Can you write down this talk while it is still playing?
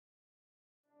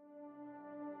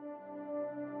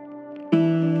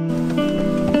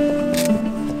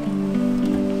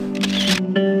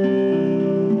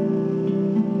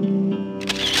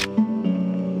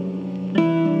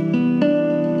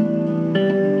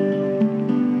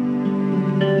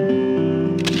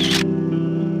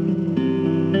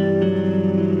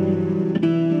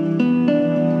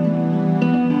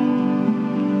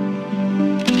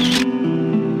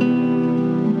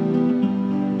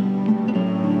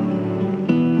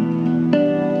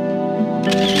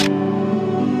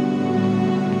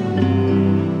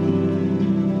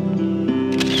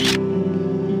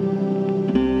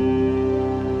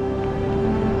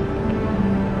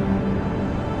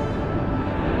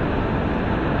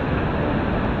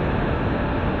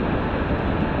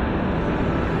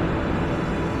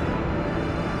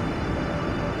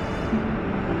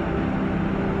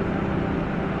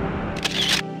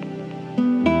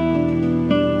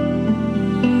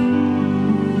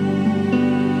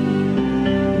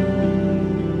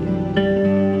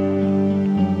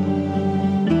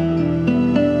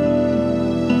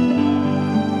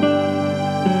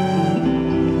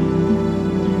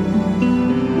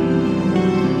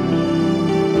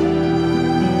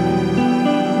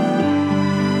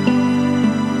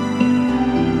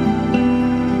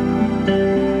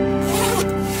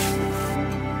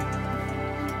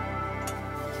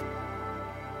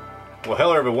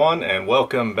everyone, and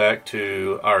welcome back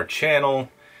to our channel.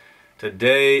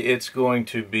 Today it's going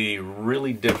to be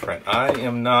really different. I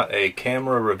am not a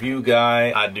camera review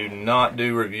guy. I do not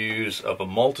do reviews of a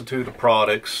multitude of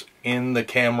products in the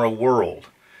camera world.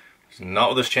 It's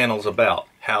not what this channel is about.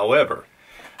 However,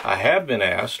 I have been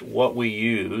asked what we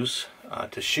use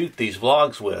to shoot these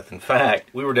vlogs with. In fact,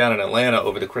 we were down in Atlanta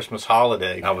over the Christmas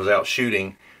holiday. I was out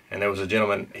shooting and there was a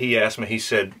gentleman, he asked me, he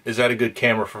said, "Is that a good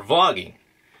camera for vlogging?"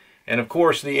 And of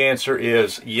course the answer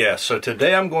is yes. So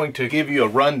today I'm going to give you a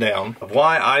rundown of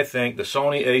why I think the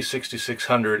Sony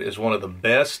a6600 is one of the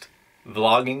best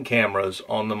vlogging cameras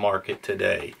on the market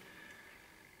today.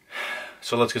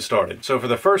 So let's get started. So for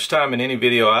the first time in any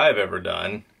video I've ever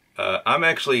done, I'm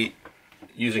actually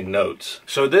using notes.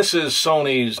 So this is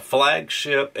Sony's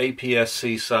flagship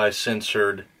APS-C size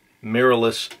censored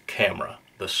mirrorless camera.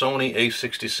 The Sony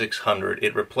a6600.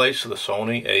 It replaced the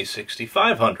Sony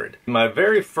a6500. My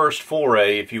very first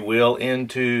foray, if you will,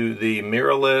 into the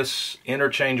mirrorless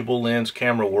interchangeable lens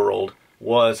camera world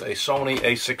was a Sony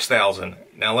a6000.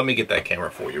 Now let me get that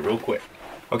camera for you real quick.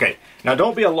 Okay, now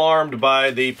don't be alarmed by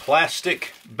the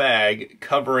plastic bag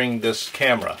covering this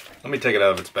camera. Let me take it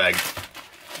out of its bag.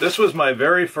 This was my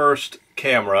very first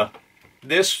camera.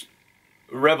 This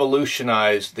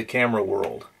revolutionized the camera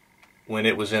world when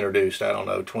it was introduced. I don't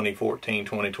know, 2014,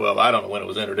 2012, I don't know when it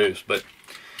was introduced, but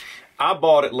I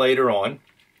bought it later on,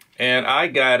 and I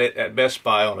got it at Best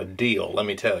Buy on a deal, let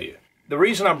me tell you. The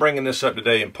reason I'm bringing this up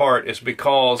today in part is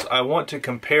because I want to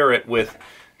compare it with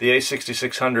the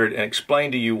a6600 and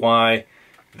explain to you why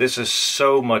this is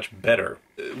so much better.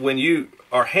 When you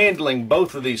are handling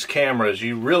both of these cameras,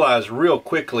 you realize real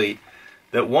quickly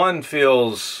that one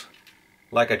feels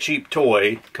like a cheap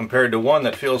toy compared to one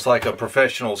that feels like a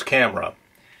professional's camera.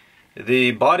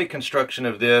 The body construction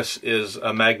of this is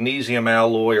a magnesium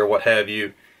alloy or what have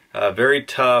you. Very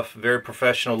tough, very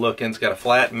professional looking. It's got a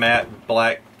flat matte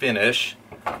black finish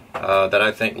that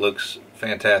I think looks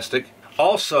fantastic.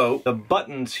 Also, the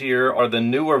buttons here are the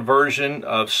newer version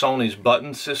of Sony's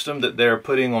button system that they're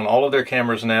putting on all of their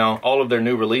cameras now, all of their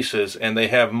new releases, and they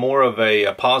have more of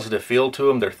a positive feel to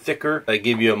them. They're thicker. They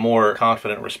give you a more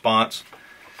confident response.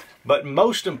 But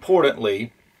most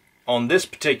importantly, on this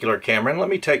particular camera, and let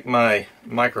me take my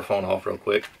microphone off real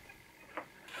quick.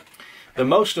 The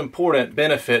most important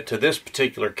benefit to this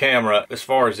particular camera, as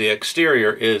far as the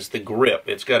exterior, is the grip.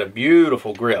 It's got a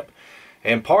beautiful grip.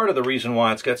 And part of the reason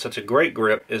why it's got such a great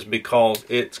grip is because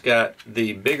it's got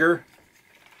the bigger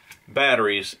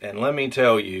batteries. And let me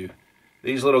tell you,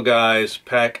 these little guys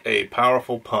pack a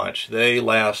powerful punch. They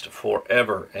last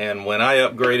forever. And when I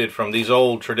upgraded from these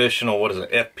old traditional, what is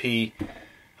it, FP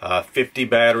 50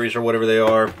 batteries or whatever they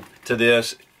are, to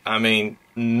this, I mean,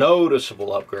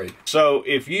 noticeable upgrade. So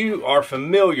if you are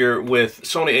familiar with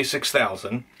Sony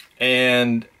a6000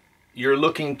 and you're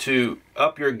looking to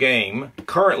up your game,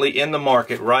 currently in the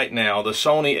market right now, the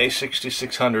Sony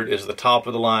a6600 is the top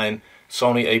of the line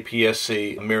Sony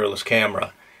APS-C mirrorless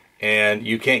camera. And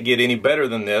you can't get any better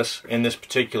than this in this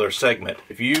particular segment.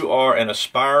 If you are an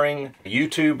aspiring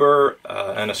YouTuber,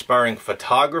 an aspiring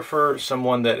photographer,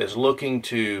 someone that is looking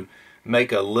to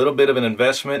make a little bit of an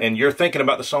investment, and you're thinking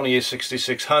about the Sony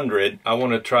a6600, I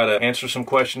want to try to answer some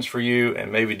questions for you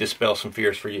and maybe dispel some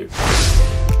fears for you.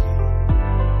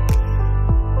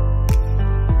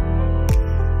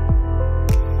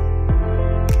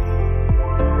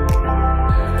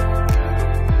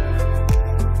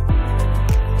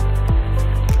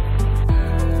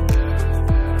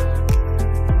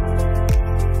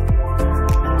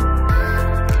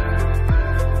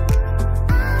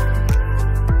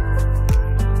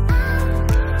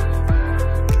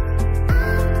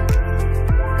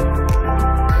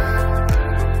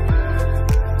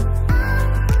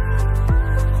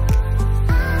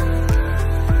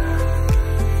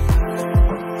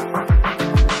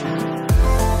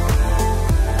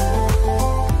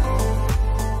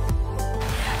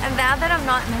 Now that I'm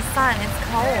not in the sun, it's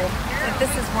cold. Like,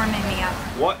 this is warming me up.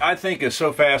 What I think is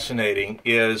so fascinating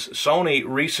is Sony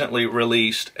recently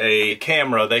released a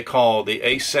camera they call the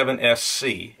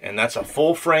A7SC, and that's a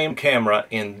full frame camera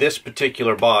in this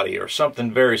particular body, or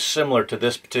something very similar to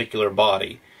this particular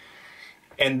body.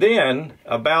 And then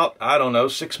about, I don't know,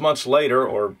 6 months later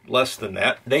or less than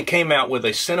that, they came out with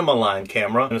a cinema line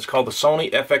camera, and it's called the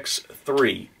Sony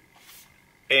FX3.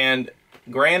 And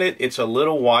granted, it's a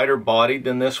little wider bodied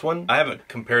than this one. I haven't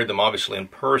compared them obviously in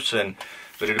person,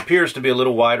 but it appears to be a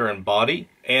little wider in body,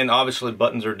 and obviously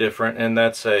buttons are different, and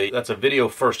that's a video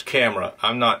first camera.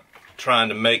 I'm not trying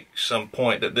to make some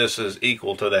point that this is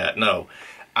equal to that. No,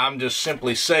 I'm just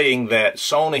simply saying that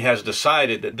Sony has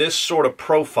decided that this sort of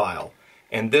profile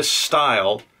and this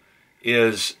style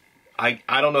is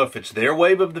I don't know if it's their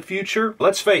wave of the future.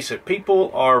 Let's face it, people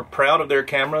are proud of their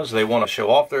cameras. They want to show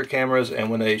off their cameras,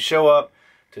 and when they show up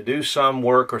to do some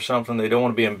work or something, they don't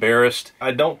want to be embarrassed.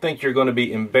 I don't think you're going to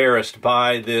be embarrassed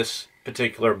by this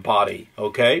particular body,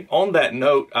 okay? On that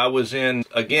note, I was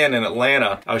again in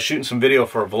Atlanta. I was shooting some video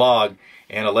for a vlog,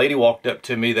 and a lady walked up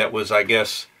to me that was, I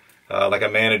guess, like a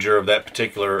manager of that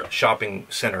particular shopping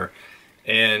center.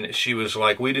 And she was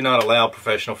like, we do not allow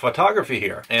professional photography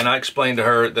here. And I explained to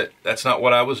her that that's not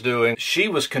what I was doing. She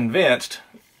was convinced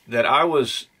that I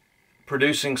was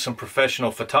producing some professional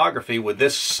photography with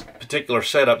this particular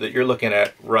setup that you're looking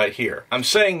at right here. I'm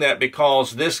saying that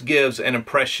because this gives an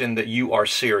impression that you are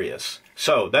serious.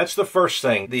 So that's the first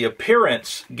thing. The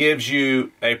appearance gives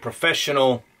you a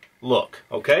professional look,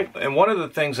 okay? And one of the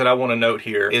things that I want to note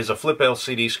here is a flip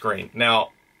LCD screen.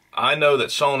 Now, I know that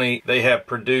Sony, they have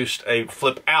produced a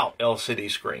flip out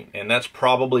LCD screen, and that's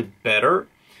probably better,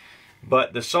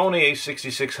 but the Sony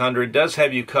a6600 does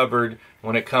have you covered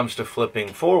when it comes to flipping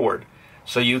forward.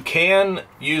 So you can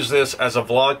use this as a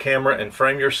vlog camera and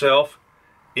frame yourself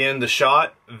in the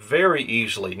shot very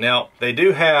easily. Now, they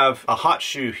do have a hot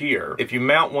shoe here. If you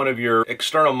mount one of your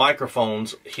external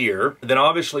microphones here, then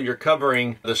obviously you're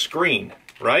covering the screen,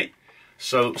 right?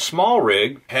 So Small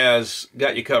Rig has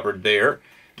got you covered there.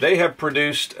 They have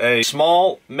produced a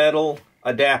small metal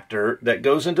adapter that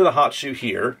goes into the hot shoe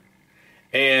here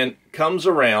and comes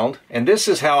around, and this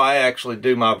is how I actually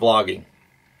do my vlogging.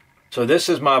 So this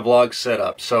is my vlog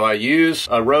setup. So I use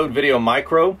a Rode Video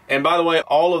Micro, and by the way,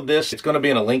 all of this, it's going to be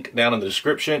in a link down in the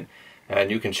description, and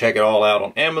you can check it all out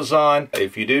on Amazon.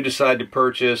 If you do decide to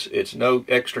purchase, it's no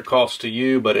extra cost to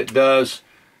you, but it does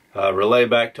relay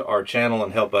back to our channel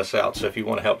and help us out. So if you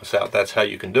want to help us out, that's how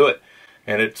you can do it.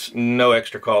 And it's no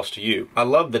extra cost to you. I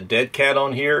love the dead cat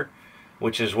on here,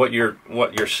 which is what you're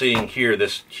seeing here,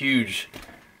 this huge,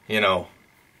 you know,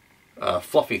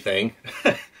 fluffy thing.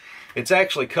 It's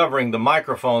actually covering the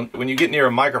microphone. When you get near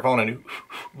a microphone and you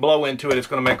blow into it, it's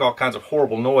going to make all kinds of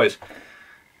horrible noise.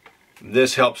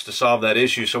 This helps to solve that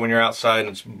issue. So when you're outside and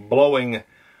it's blowing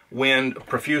wind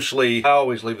profusely, I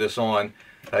always leave this on.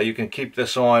 You can keep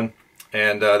this on,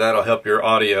 and that'll help your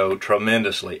audio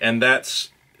tremendously. And that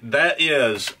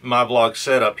is my vlog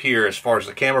setup here as far as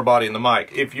the camera body and the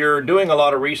mic. If you're doing a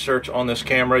lot of research on this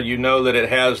camera, you know that it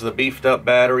has the beefed up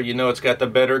battery, you know it's got the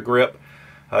better grip,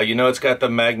 you know it's got the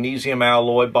magnesium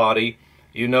alloy body,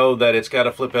 you know that it's got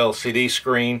a flip LCD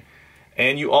screen,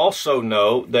 and you also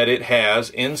know that it has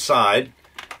inside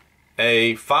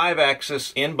a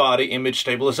 5-axis in-body image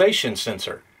stabilization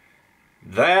sensor.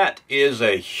 That is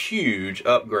a huge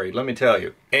upgrade, let me tell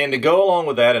you. And to go along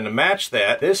with that and to match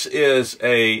that, this is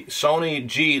a Sony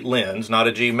G lens, not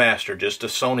a G Master, just a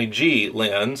Sony G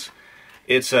lens.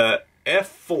 It's a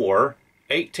f4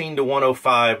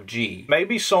 18-105G.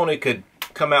 Maybe Sony could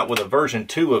come out with a version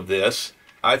 2 of this.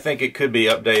 I think it could be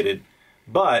updated.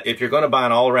 But if you're going to buy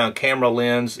an all-around camera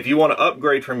lens, if you want to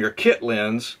upgrade from your kit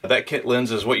lens, that kit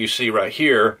lens is what you see right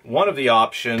here. One of the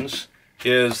options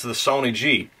is the Sony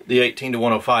G, the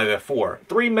 18-105 f4.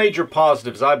 Three major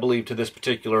positives, I believe, to this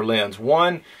particular lens.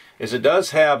 One is it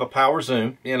does have a power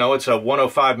zoom. You know, it's a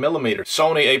 105 millimeter.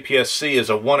 Sony APS-C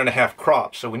is a 1.5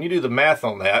 crop. So when you do the math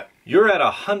on that, you're at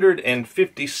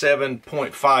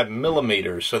 157.5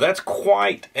 millimeters. So that's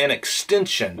quite an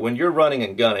extension. When you're running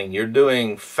and gunning, you're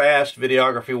doing fast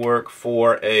videography work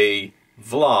for a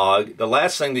vlog. The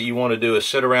last thing that you want to do is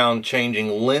sit around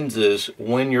changing lenses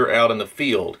when you're out in the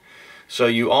field. So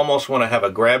you almost want to have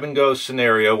a grab-and-go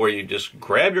scenario where you just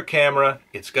grab your camera,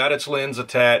 it's got its lens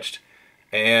attached,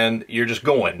 and you're just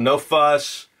going. No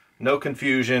fuss, no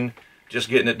confusion, just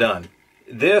getting it done.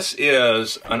 This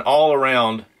is an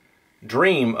all-around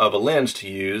dream of a lens to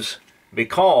use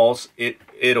because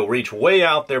it'll reach way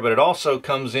out there, but it also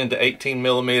comes into 18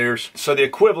 millimeters. So the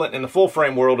equivalent in the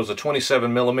full-frame world is a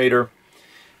 27 millimeter.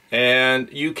 And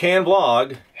you can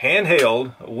vlog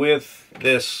handheld with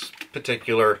this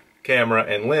particular camera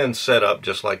and lens set up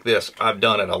just like this. I've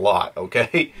done it a lot,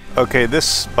 okay? Okay,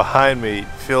 this behind me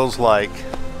feels like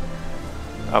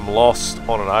I'm lost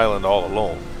on an island all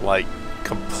alone, like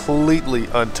completely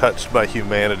untouched by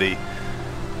humanity,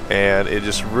 and it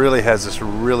just really has this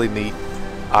really neat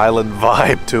island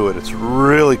vibe to it. It's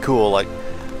really cool. Like,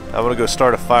 I'm gonna go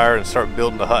start a fire and start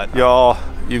building a hut. Y'all,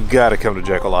 you've got to come to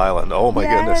Jekyll Island. Oh my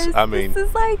goodness. I mean, this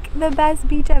is like the best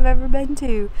beach I've ever been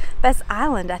to. Best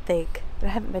island, I think. I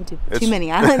haven't been to too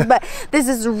many islands, but this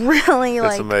is really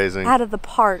like amazing. Out of the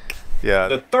park. Yeah.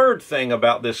 The third thing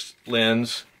about this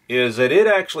lens is that it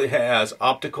actually has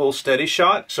optical steady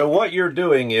shot. So what you're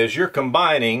doing is you're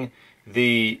combining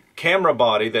the camera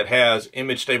body that has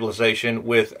image stabilization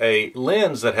with a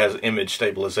lens that has image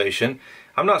stabilization.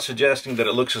 I'm not suggesting that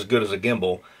it looks as good as a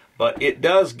gimbal, but it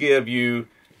does give you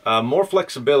more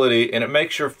flexibility, and it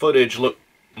makes your footage look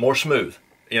more smooth.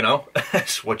 You know,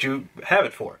 that's what you have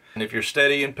it for. And if you're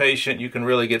steady and patient, you can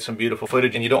really get some beautiful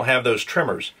footage, and you don't have those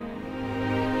tremors.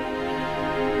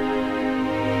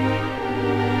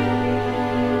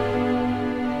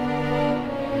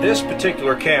 This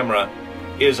particular camera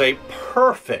is a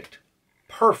perfect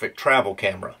travel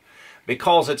camera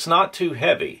because it's not too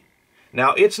heavy.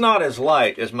 Now, it's not as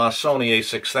light as my Sony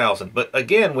a6000, but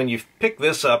again, when you pick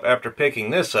this up after picking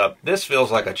this up, this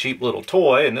feels like a cheap little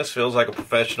toy, and this feels like a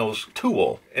professional's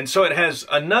tool. And so it has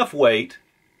enough weight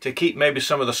to keep maybe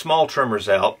some of the small tremors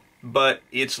out, but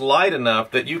it's light enough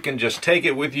that you can just take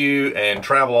it with you and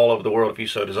travel all over the world if you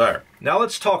so desire. Now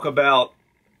let's talk about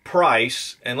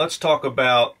price, and let's talk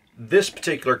about this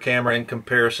particular camera in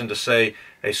comparison to, say,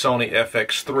 a Sony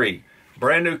FX3.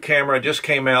 Brand new camera, just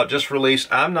came out, just released.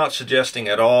 I'm not suggesting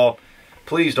at all,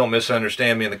 please don't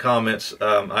misunderstand me in the comments.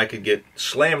 I could get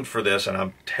slammed for this, and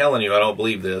I'm telling you I don't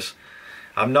believe this.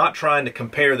 I'm not trying to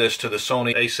compare this to the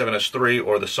Sony a7S III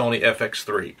or the Sony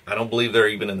FX3. I don't believe they're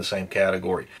even in the same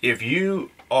category. If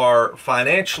you are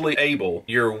financially able,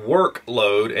 your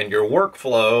workload and your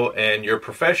workflow and your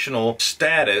professional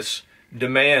status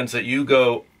demands that you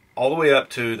go all the way up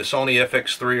to the Sony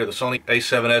FX3 or the Sony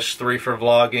a7S III for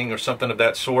vlogging or something of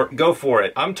that sort, go for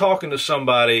it. I'm talking to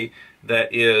somebody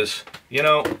that is, you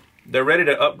know, they're ready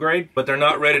to upgrade, but they're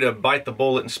not ready to bite the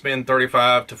bullet and spend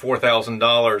 $3,500 to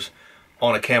 $4,000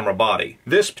 on a camera body.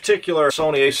 This particular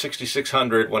Sony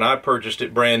a6600, when I purchased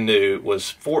it brand new,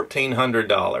 was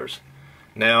 $1,400.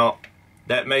 Now,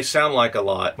 that may sound like a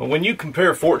lot, but when you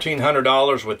compare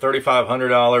 $1,400 with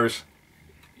 $3,500,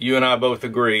 you and I both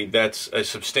agree that's a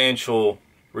substantial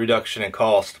reduction in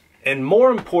cost. And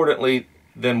more importantly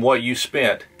than what you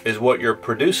spent is what you're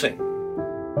producing.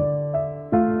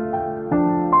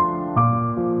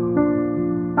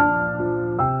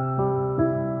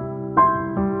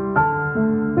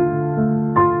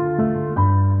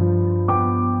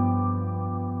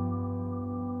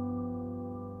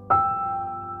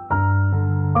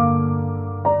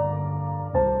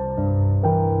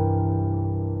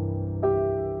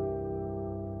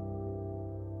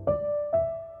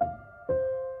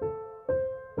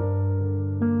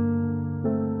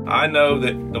 I know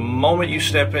that the moment you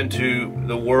step into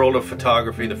the world of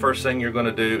photography, the first thing you're going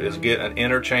to do is get an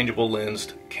interchangeable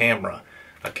lensed camera.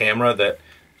 A camera that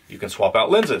you can swap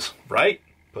out lenses, right?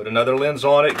 Put another lens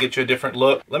on it, get you a different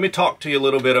look. Let me talk to you a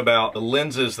little bit about the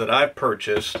lenses that I've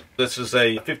purchased. This is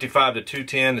a 55 to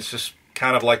 210. It's just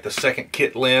kind of like the second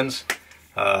kit lens.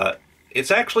 It's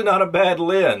actually not a bad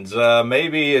lens.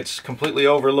 Maybe it's completely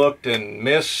overlooked and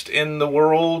missed in the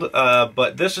world,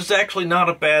 but this is actually not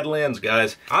a bad lens,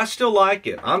 guys. I still like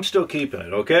it. I'm still keeping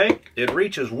it, okay? It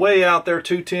reaches way out there,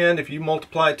 210. If you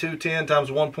multiply 210 times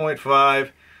 1.5,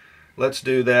 let's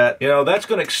do that. You know, that's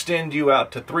going to extend you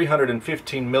out to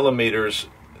 315 millimeters,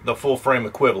 the full frame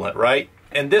equivalent, right?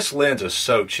 And this lens is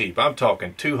so cheap. I'm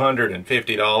talking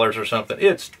 $250 or something.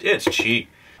 It's cheap.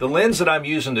 The lens that I'm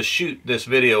using to shoot this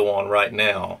video on right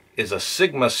now is a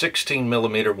Sigma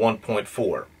 16mm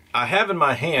 1.4. I have in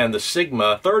my hand the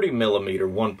Sigma 30mm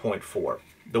 1.4.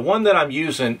 The one that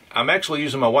I'm actually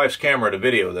using my wife's camera to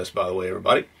video this, by the way,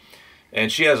 everybody.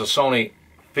 And she has a Sony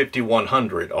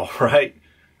 5100, all right?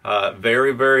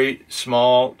 Very, very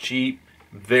small, cheap,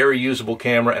 very usable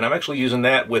camera, and I'm actually using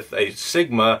that with a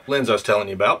Sigma lens I was telling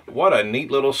you about. What a neat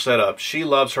little setup. She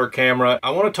loves her camera.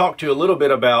 I want to talk to you a little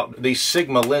bit about these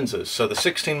Sigma lenses, so the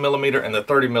 16mm and the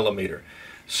 30mm.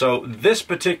 So this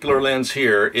particular lens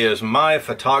here is my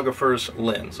photographer's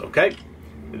lens, okay?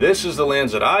 This is the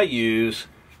lens that I use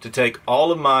to take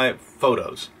all of my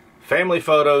photos. Family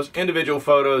photos, individual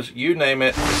photos, you name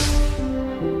it.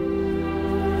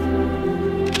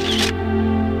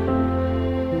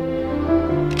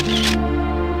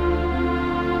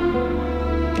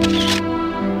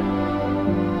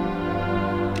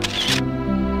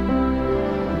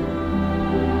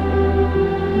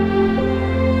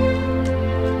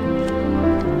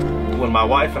 When my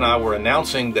wife and I were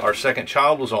announcing that our second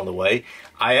child was on the way,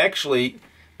 I actually,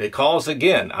 because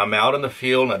again, I'm out in the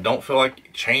field and I don't feel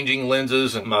like changing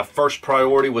lenses, and my first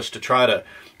priority was to try to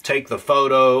take the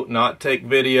photo, not take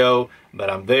video, but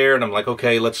I'm there and I'm like,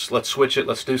 okay, let's switch it,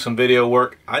 let's do some video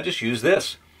work. I just use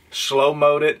this, slow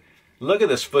mode it. Look at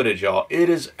this footage, y'all. It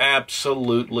is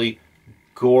absolutely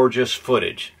gorgeous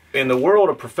footage. In the world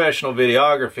of professional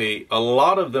videography, a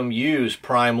lot of them use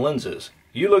prime lenses.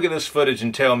 You look at this footage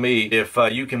and tell me if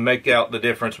you can make out the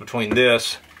difference between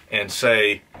this and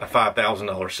say a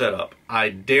 $5,000 setup. I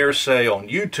dare say on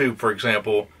YouTube, for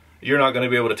example, you're not going to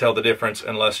be able to tell the difference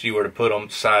unless you were to put them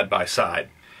side by side.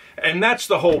 And that's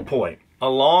the whole point.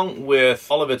 Along with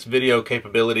all of its video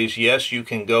capabilities, yes, you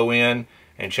can go in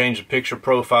and change the picture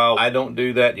profile. I don't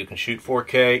do that. You can shoot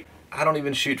 4K. I don't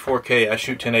even shoot 4K. I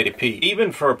shoot 1080p.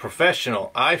 Even for a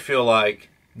professional, I feel like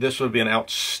this would be an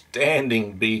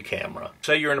outstanding B camera.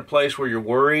 Say you're in a place where you're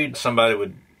worried somebody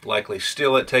would likely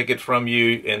steal it, take it from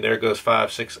you, and there goes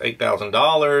 $5,000, $6,000,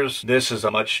 $8,000. This is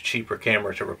a much cheaper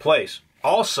camera to replace.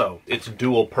 Also, it's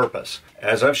dual purpose.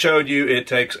 As I've showed you, it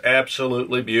takes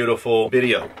absolutely beautiful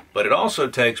video, but it also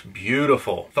takes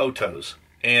beautiful photos.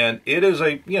 And it is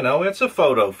a, you know, it's a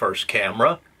photo first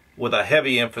camera with a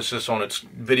heavy emphasis on its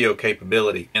video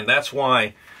capability. And that's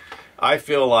why I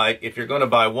feel like if you're going to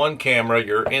buy one camera,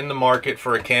 you're in the market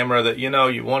for a camera that, you know,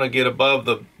 you want to get above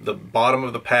the bottom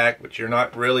of the pack, but you're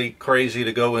not really crazy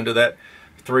to go into that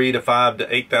 $3,000 to $5,000 to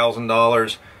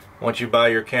 $8,000 once you buy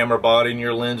your camera body and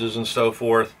your lenses and so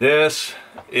forth. This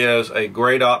is a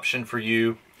great option for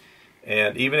you.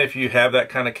 And even if you have that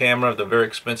kind of camera, the very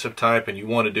expensive type, and you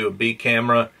want to do a B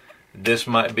camera, this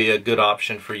might be a good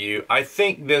option for you. I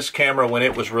think this camera, when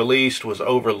it was released, was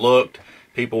overlooked.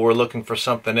 People were looking for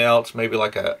something else, maybe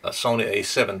like a Sony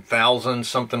a6600,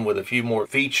 something with a few more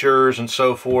features and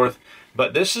so forth.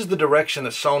 But this is the direction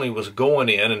that Sony was going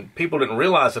in, and people didn't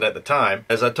realize it at the time.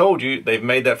 As I told you, they've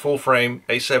made that full-frame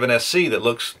A7SC that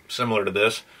looks similar to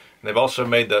this. And they've also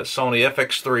made the Sony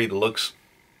FX3 that looks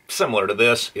similar to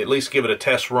this. At least give it a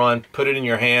test run, put it in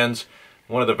your hands.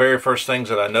 One of the very first things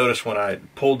that I noticed when I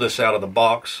pulled this out of the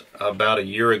box about a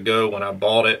year ago when I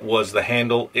bought it was the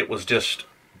handle. It was just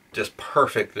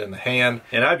perfect in the hand.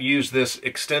 And I've used this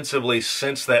extensively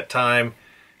since that time.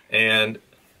 And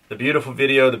the beautiful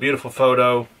video, the beautiful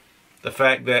photo, the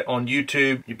fact that on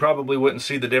YouTube you probably wouldn't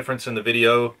see the difference in the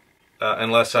video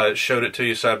unless I showed it to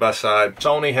you side by side.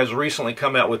 Sony has recently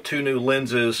come out with two new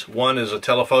lenses. One is a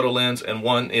telephoto lens and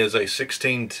one is a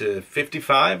 16 to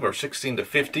 55 or 16 to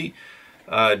 50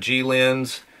 G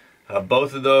lens.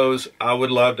 Both of those, I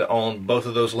would love to own both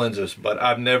of those lenses, but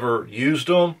I've never used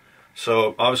them.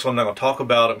 So obviously I'm not going to talk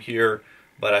about them here,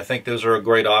 but I think those are a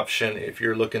great option if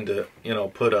you're looking to, you know,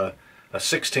 put a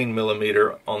 16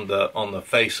 millimeter on the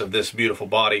face of this beautiful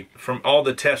body. From all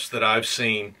the tests that I've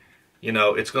seen, you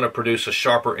know, it's going to produce a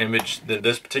sharper image than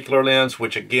this particular lens,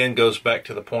 which again goes back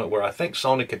to the point where I think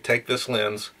Sony could take this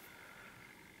lens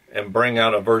and bring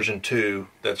out a version 2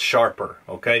 that's sharper,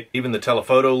 okay? Even the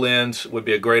telephoto lens would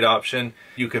be a great option.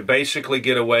 You could basically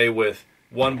get away with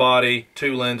one body,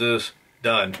 two lenses,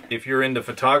 done. If you're into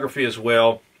photography as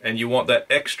well, and you want that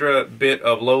extra bit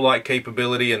of low light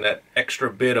capability and that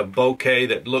extra bit of bokeh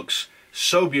that looks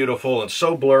so beautiful and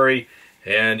so blurry,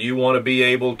 and you want to be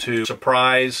able to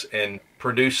surprise and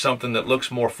produce something that looks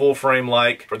more full frame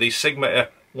like, for these Sigma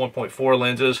f1.4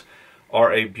 lenses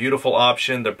are a beautiful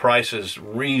option. The price is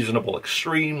reasonable,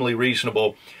 extremely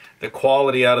reasonable. The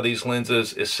quality out of these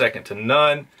lenses is second to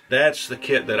none. That's the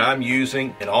kit that I'm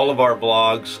using in all of our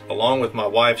vlogs, along with my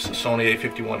wife's Sony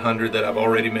a5100 that I've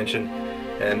already mentioned.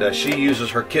 And she uses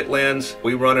her kit lens.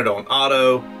 We run it on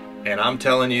auto, and I'm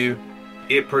telling you,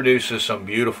 it produces some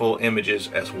beautiful images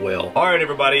as well. All right,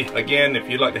 everybody. Again, if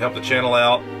you'd like to help the channel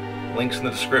out, links in the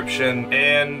description.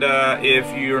 And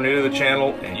if you're new to the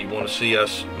channel and you want to see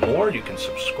us more, you can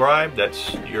subscribe.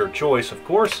 That's your choice, of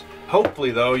course. Hopefully,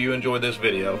 though, you enjoyed this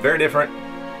video. Very different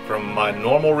from my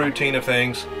normal routine of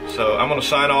things. So I'm going to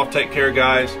sign off. Take care,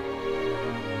 guys.